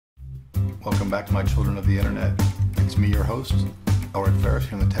Welcome back to my children of the internet. It's me, your host, Howard Ferris,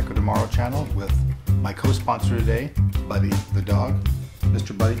 here on the Tech of Tomorrow channel with my co-sponsor today, Buddy the dog.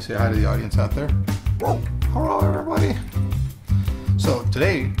 Mr. Buddy, say hi to the audience out there. Whoa, hello everybody. So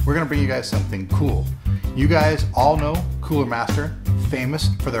today we're going to bring you guys something cool. You guys all know Cooler Master,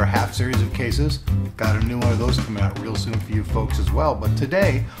 famous for their half series of cases. Got a new one of those coming out real soon for you folks as well. But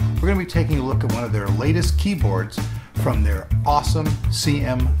today we're going to be taking a look at one of their latest keyboards from their awesome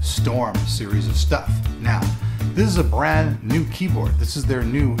CM Storm series of stuff. Now, this is a brand new keyboard. This is their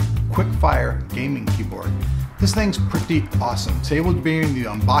new QuickFire gaming keyboard. This thing's pretty awesome. Today we'll be doing the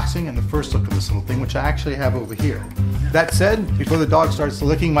unboxing and the first look at this little thing, which I actually have over here. That said, before the dog starts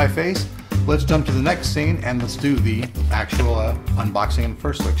licking my face, let's jump to the next scene and let's do the actual unboxing and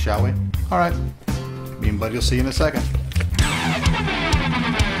first look, shall we? All right, me and Buddy will see you in a second.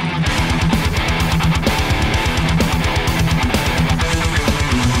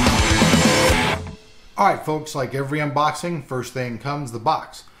 Alright folks, like every unboxing, first thing comes the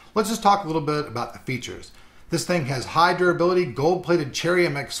box. Let's just talk a little bit about the features. This thing has high durability, gold-plated Cherry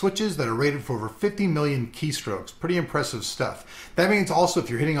MX switches that are rated for over 50 million keystrokes. Pretty impressive stuff. That means also if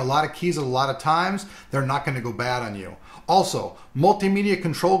you're hitting a lot of keys at a lot of times, they're not going to go bad on you. Also, multimedia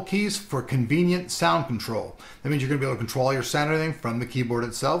control keys for convenient sound control. That means you're going to be able to control all your sound and everything from the keyboard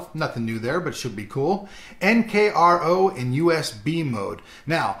itself. Nothing new there, but it should be cool. NKRO and USB mode.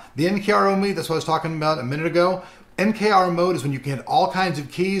 Now, the NKRO mode, that's what I was talking about a minute ago. NKRO mode is when you can hit all kinds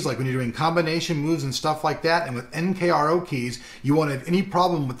of keys, like when you're doing combination moves and stuff like that. And with NKRO keys, you won't have any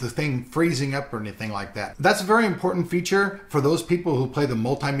problem with the thing freezing up or anything like that. That's a very important feature for those people who play the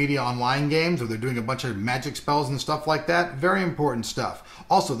multimedia online games, or they're doing a bunch of magic spells and stuff like that. Very important stuff.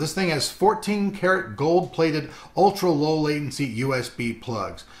 Also, this thing has 14-karat gold-plated ultra low latency USB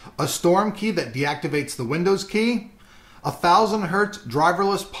plugs, a storm key that deactivates the Windows key, 1000 hertz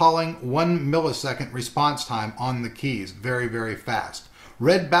driverless polling 1 millisecond response time on the keys. Very, very fast.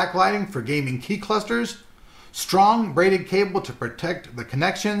 Red backlighting for gaming key clusters, strong braided cable to protect the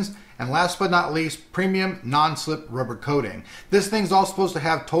connections, and last but not least, premium non-slip rubber coating. This thing's all supposed to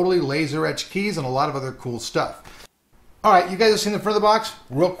have totally laser etched keys and a lot of other cool stuff. Alright, you guys have seen the front of the box?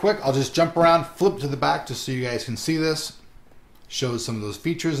 Real quick, I'll just jump around, flip to the back just so you guys can see this. Shows some of those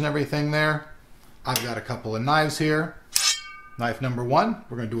features and everything there. I've got a couple of knives here. Knife number one,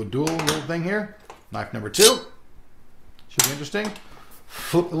 we're going to do a dual little thing here. Knife number two, should be interesting.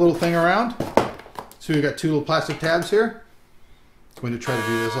 Flip the little thing around. So we've got two little plastic tabs here. Going to try to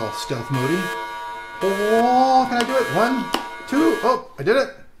do this all stealth mode-y. Oh, can I do it? 1, 2, oh, I did it.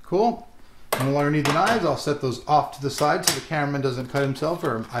 Cool. I no longer need the knives. I'll set those off to the side so the cameraman doesn't cut himself,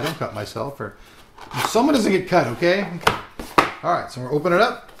 or I don't cut myself, or someone doesn't get cut, okay? All right, so we're opening it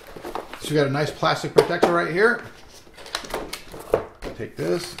up. So we got a nice plastic protector right here. Take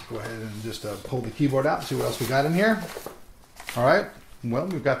this, go ahead and just pull the keyboard out and see what else we got in here. All right, well,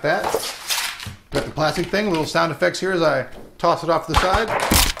 we've got that. Got the plastic thing, little sound effects here as I toss it off to the side.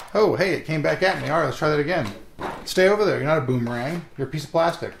 Oh, hey, it came back at me. All right, let's try that again. Stay over there. You're not a boomerang. You're a piece of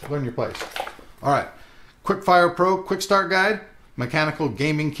plastic. Learn your place. All right, QuickFire Pro Quick Start Guide, mechanical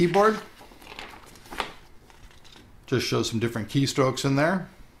gaming keyboard. Just shows some different keystrokes in there.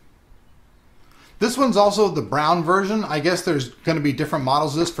 This one's also the brown version. I guess there's going to be different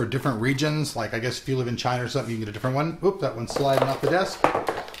models of this for different regions. Like, I guess if you live in China or something, you can get a different one. Oop, that one's sliding off the desk.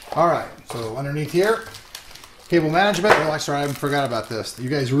 All right, so underneath here, cable management. Oh, sorry, I forgot about this. You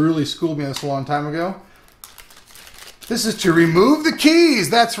guys really schooled me on this a long time ago. This is to remove the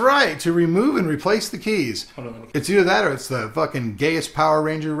keys. That's right, to remove and replace the keys. It's either that or it's the fucking gayest Power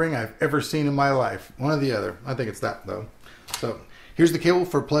Ranger ring I've ever seen in my life. One or the other. I think it's that, though. So here's the cable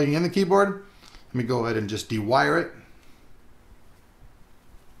for plugging in the keyboard. Let me go ahead and just dewire it.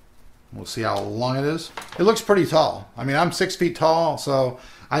 We'll see how long it is. It looks pretty tall. I mean, I'm 6 feet tall, so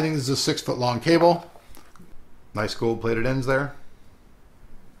I think this is a 6 foot long cable. Nice gold plated ends there.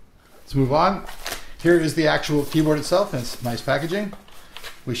 Let's move on. Here is the actual keyboard itself, and it's nice packaging.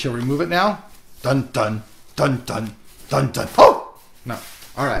 We shall remove it now. Dun dun, dun dun, dun dun. Oh! No.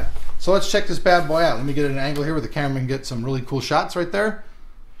 All right. So let's check this bad boy out. Let me get an angle here where the camera can get some really cool shots right there.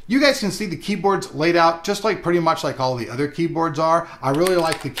 You guys can see the keyboard's laid out just like pretty much like all the other keyboards are. I really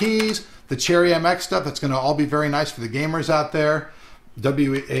like the keys, the Cherry MX stuff. That's going to all be very nice for the gamers out there.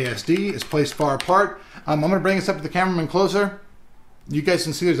 WASD is placed far apart. I'm going to bring this up to the cameraman closer. You guys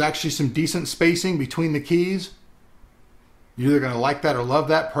can see there's actually some decent spacing between the keys. You're either going to like that or love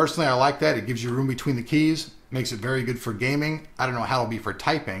that. Personally, I like that. It gives you room between the keys. Makes it very good for gaming. I don't know how it'll be for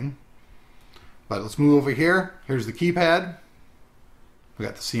typing. But let's move over here. Here's the keypad. We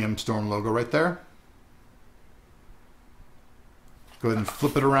got the CM Storm logo right there. Go ahead and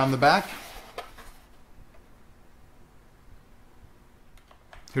flip it around the back.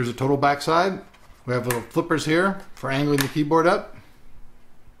 Here's a total backside. We have little flippers here for angling the keyboard up.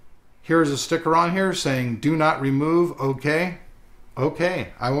 Here's a sticker on here saying, do not remove, okay. Okay,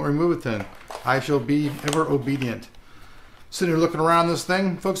 I won't remove it then. I shall be ever obedient. Sitting here looking around this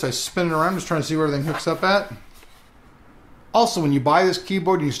thing, folks, I spin it around, just trying to see where everything hooks up at. Also, when you buy this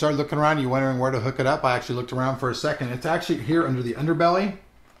keyboard and you start looking around, you're wondering where to hook it up. I actually looked around for a second. It's actually here under the underbelly.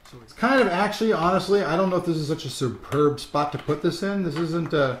 So it's kind of actually, honestly, I don't know if this is such a superb spot to put this in. This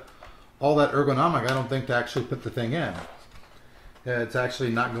isn't all that ergonomic, I don't think, to actually put the thing in. It's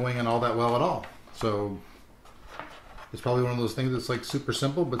actually not going in all that well at all. So it's probably one of those things that's like super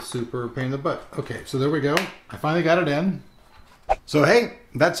simple, but super pain in the butt. Okay, so there we go. I finally got it in. So hey,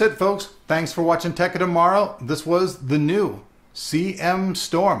 that's it, folks. Thanks for watching Tech of Tomorrow. This was the new CM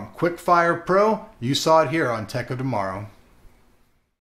Storm QuickFire Pro. You saw it here on Tech of Tomorrow.